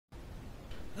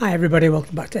Hi everybody,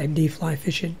 welcome back to ND Fly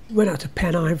Fishing. Went out to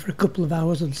Pennine for a couple of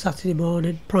hours on Saturday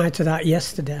morning. Prior to that,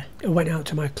 yesterday, I went out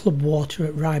to my club water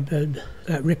at Ryburn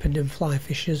at Ripon Fly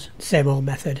Fishers. Same old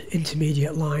method,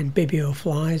 intermediate line, bibio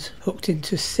flies, hooked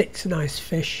into 6 nice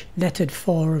fish, netted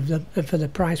 4 of them, and for the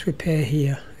price we pay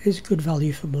here, it's good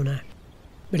value for money.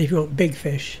 But if you want big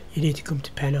fish, you need to come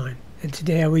to Pennine. And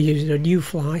today I was using a new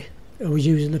fly. I was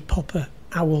using the popper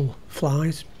owl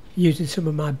flies, using some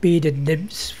of my beaded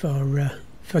nymphs for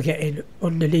getting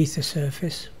underneath the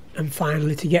surface, and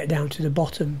finally to get down to the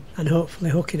bottom and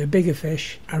hopefully hooking a bigger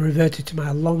fish, I reverted to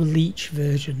my long leech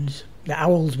versions. The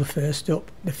owls were first up.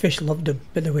 The fish loved them,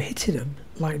 but they were hitting them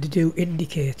like they do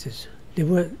indicators. They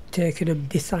weren't taking them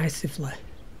decisively.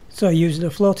 So using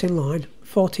a floating line,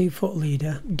 14-foot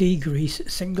leader, degrease,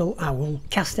 single owl,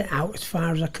 cast it out as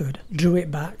far as I could, drew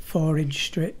it back 4-inch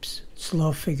strips,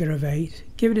 slow figure of 8,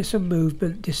 giving it some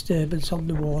movement, disturbance on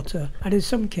the water, and in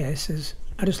some cases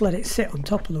I just let it sit on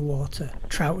top of the water.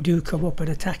 Trout do come up and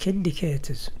attack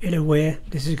indicators. In a way,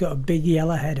 this has got a big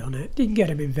yellow head on it. You can get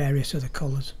them in various other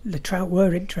colours. The trout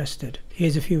were interested.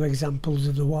 Here's a few examples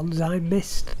of the ones I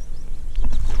missed.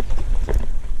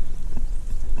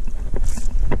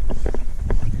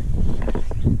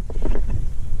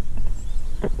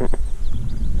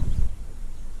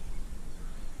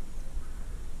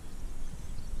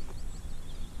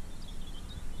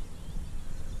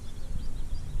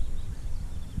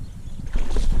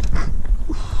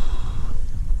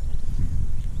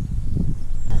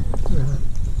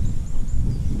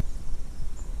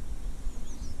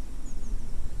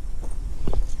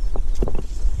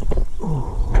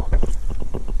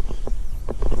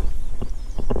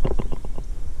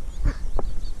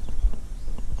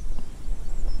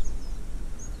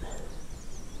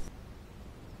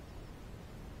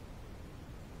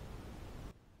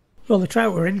 Well, the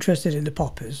trout were interested in the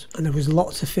poppers, and there was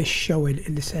lots of fish showing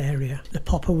in this area. The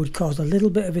popper would cause a little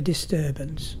bit of a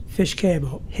disturbance. Fish came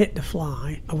up, hit the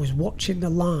fly. I was watching the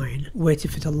line,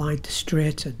 waiting for the line to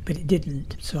straighten, but it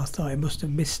didn't, so I thought it must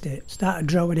have missed it. Started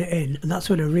drawing it in, and that's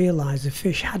when I realised the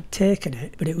fish had taken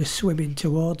it, but it was swimming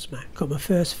towards me. Got my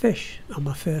first fish on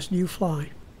my first new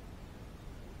fly.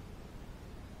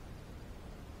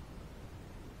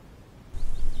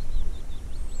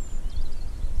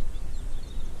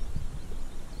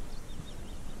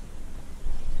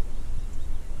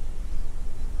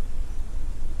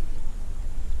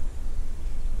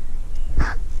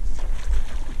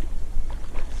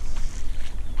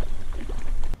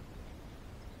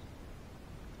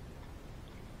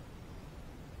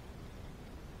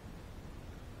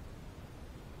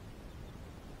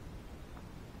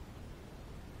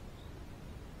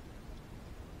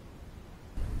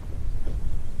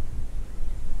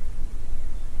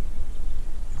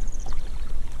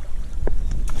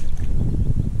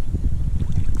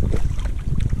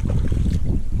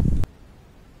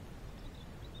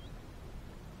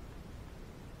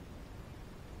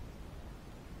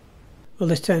 Well,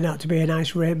 this turned out to be a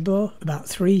nice rainbow, about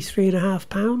 3.5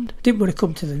 pounds. Didn't want to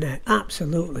come to the net,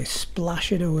 absolutely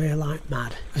splashing away like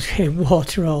mad. I was getting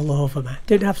water all over me.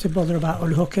 Didn't have to bother about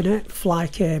unhooking it. Fly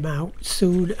came out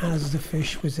soon as the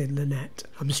fish was in the net.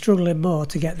 I'm struggling more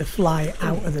to get the fly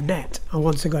out of the net, and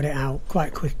once I got it out,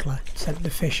 quite quickly sent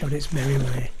the fish on its merry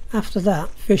way. After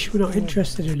that, fish were not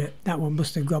interested in it. That one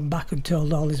must have gone back and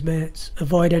told all his mates.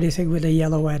 Avoid anything with a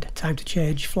yellow head. Time to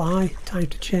change fly, time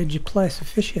to change your place of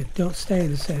fishing. Don't stay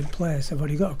in the same place. I've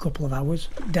only got a couple of hours.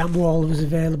 Dam wall was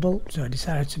available, so I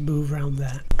decided to move around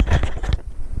there.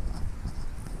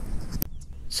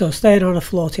 So staying on a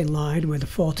floating line with a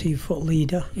 14-foot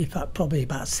leader, in fact probably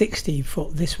about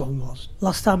 16-foot this one was.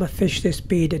 Last time I fished this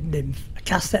beaded nymph, I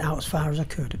cast it out as far as I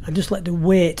could and just let the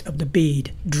weight of the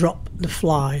bead drop the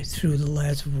fly through the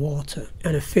layers of water,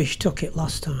 and a fish took it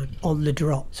last time on the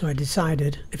drop. So I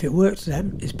decided if it worked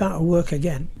then, it's bound to work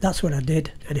again. That's what I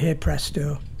did, and here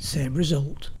presto, same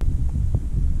result.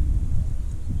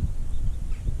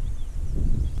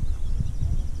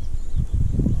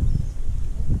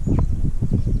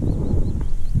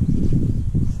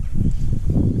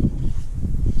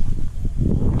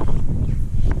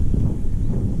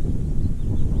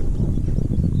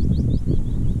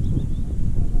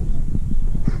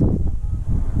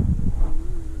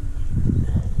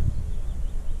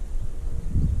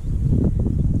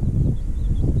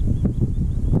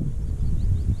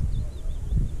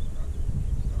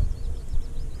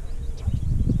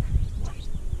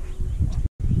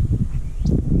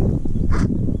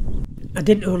 I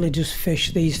didn't only just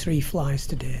fish these 3 flies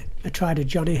today. I tried a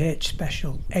Johnny H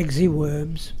special, eggsy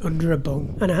worms under a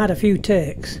bung, and I had a few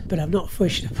takes, but I've not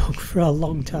fished a bung for a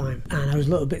long time, and I was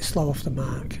a little bit slow off the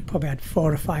mark. Probably had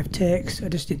 4 or 5 takes. I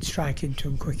just didn't strike into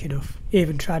them quick enough.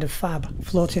 Even tried a fab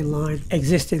floating line,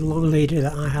 existing long leader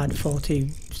that I had, 14,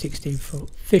 16 foot.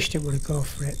 Fish didn't want to go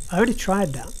for it. I only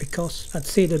tried that because I'd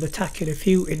seen them attacking a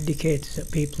few indicators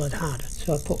that people had had.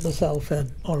 So I put myself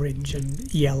an orange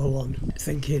and yellow on,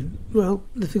 thinking, well,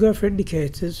 if I go for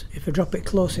indicators, if I drop it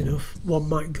close enough, one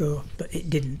might go. But it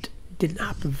didn't. It didn't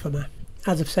happen for me.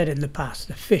 As I've said in the past,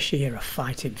 the fish here are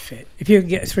fighting fit. If you can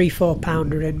get a 3-4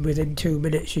 pounder in within 2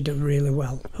 minutes, you've done really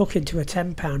well. Hook into a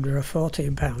 10 pounder or a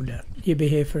 14 pounder, you'll be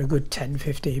here for a good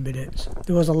 10-15 minutes.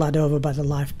 There was a lad over by the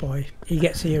life buoy. He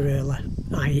gets here early,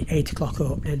 i.e. 8 o'clock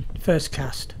opening. First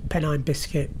cast, Pennine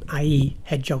biscuit, i.e.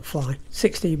 hedgehog fly.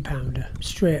 16 pounder,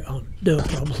 straight on, no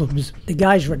problems. The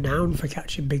guy's renowned for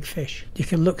catching big fish. You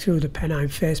can look through the Pennine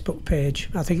Facebook page.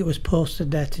 I think it was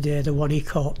posted there today, the one he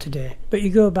caught today. But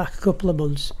you go back a couple of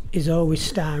months, he's always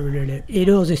starring in it. He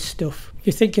knows his stuff. If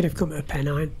you're thinking of coming to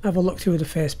Pennine, have a look through the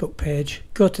Facebook page,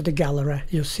 go to the gallery,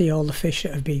 you'll see all the fish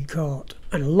that have been caught.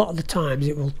 And a lot of the times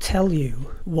it will tell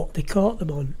you what they caught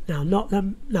them on.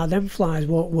 Now them flies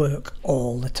won't work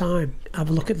all the time. Have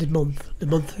a look at the month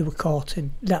they were caught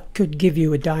in. That could give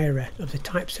you a diary of the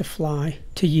types of fly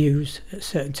to use at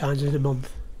certain times of the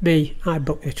month. Me, I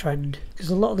book the trend, because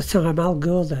a lot of the time I'll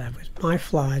go there with my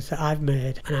flies that I've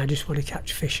made and I just want to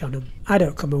catch fish on them. I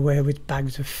don't come away with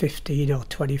bags of 15 or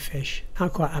 20 fish. I'm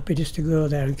quite happy just to go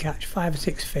there and catch 5 or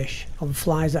 6 fish on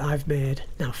flies that I've made.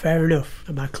 Now fair enough,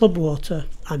 at my club water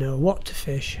I know what to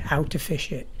fish, how to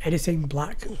fish it. Anything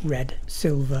black, red,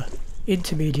 silver,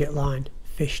 intermediate line,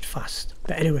 fished fast.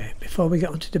 But anyway, before we get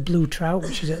onto the blue trout,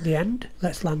 which is at the end,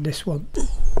 let's land this one.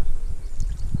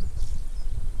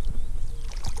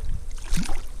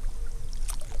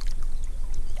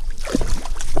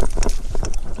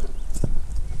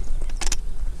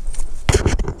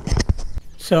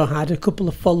 So I had a couple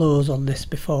of follows on this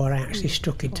before I actually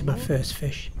struck into my first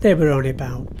fish. They were only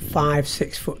about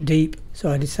 5-6 foot deep, so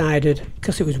I decided,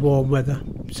 because it was warm weather,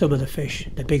 some of the fish,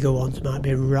 the bigger ones, might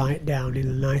be right down in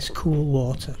a nice cool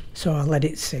water. So I let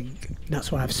it sink.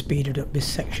 That's why I've speeded up this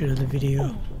section of the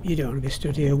video. You don't want to be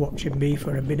stood here watching me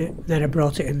for a minute. Then I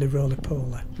brought it in the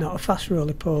roly-poly. Not a fast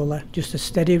roly-poly, just a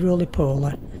steady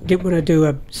roly-poly. Didn't want to do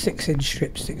a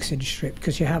 6-inch strip,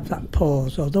 because you have that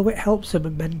pause. Although it helps the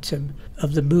momentum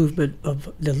of the movement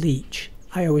of the leech,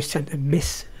 I always tend to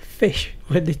miss fish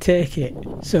when they take it.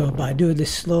 So by doing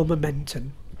this slow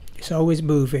momentum, it's always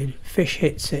moving, fish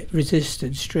hits it,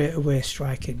 resistance, straight away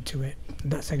strike into it.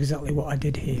 And that's exactly what I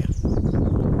did here.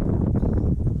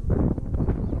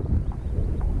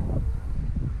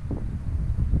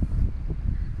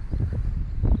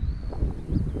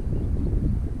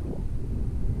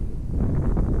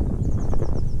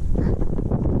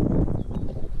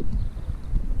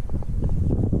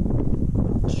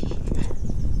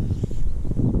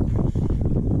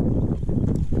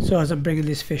 So as I'm bringing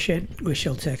this fish in, we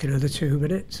shall take another 2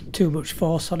 minutes. Too much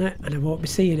force on it and I won't be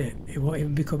seeing it. It won't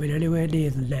even be coming anywhere near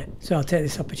the net. So I'll take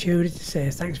this opportunity to say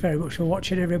thanks very much for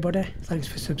watching, everybody. Thanks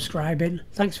for subscribing.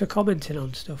 Thanks for commenting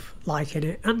on stuff, liking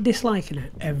it and disliking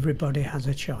it. Everybody has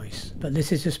a choice. But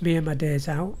this is just me and my days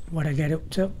out, what I get up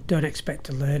to. Don't expect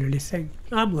to learn anything.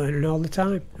 I'm learning all the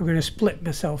time. I'm going to split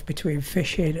myself between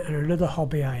fishing and another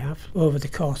hobby I have over the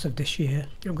course of this year.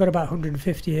 I've got about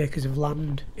 150 acres of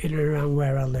land in and around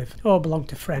where I live. All belong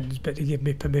to friends, but they give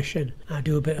me permission. I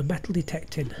do a bit of metal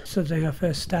detecting, something I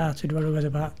first started when I was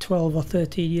about 12 or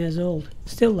 13 years old.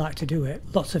 Still like to do it.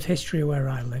 Lots of history where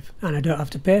I live, and I don't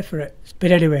have to pay for it.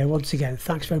 But anyway, once again,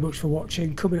 thanks very much for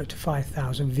watching. Coming up to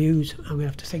 5,000 views. I'm going to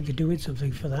have to think of doing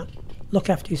something for that. Look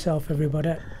after yourself,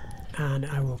 everybody, and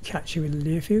I will catch you in the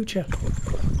near future.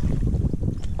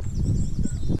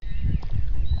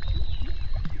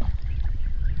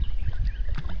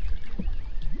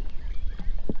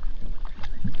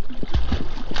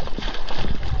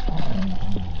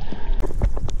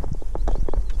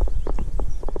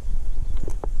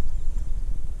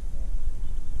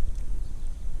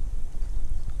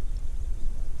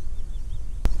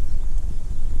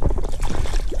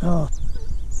 Oh.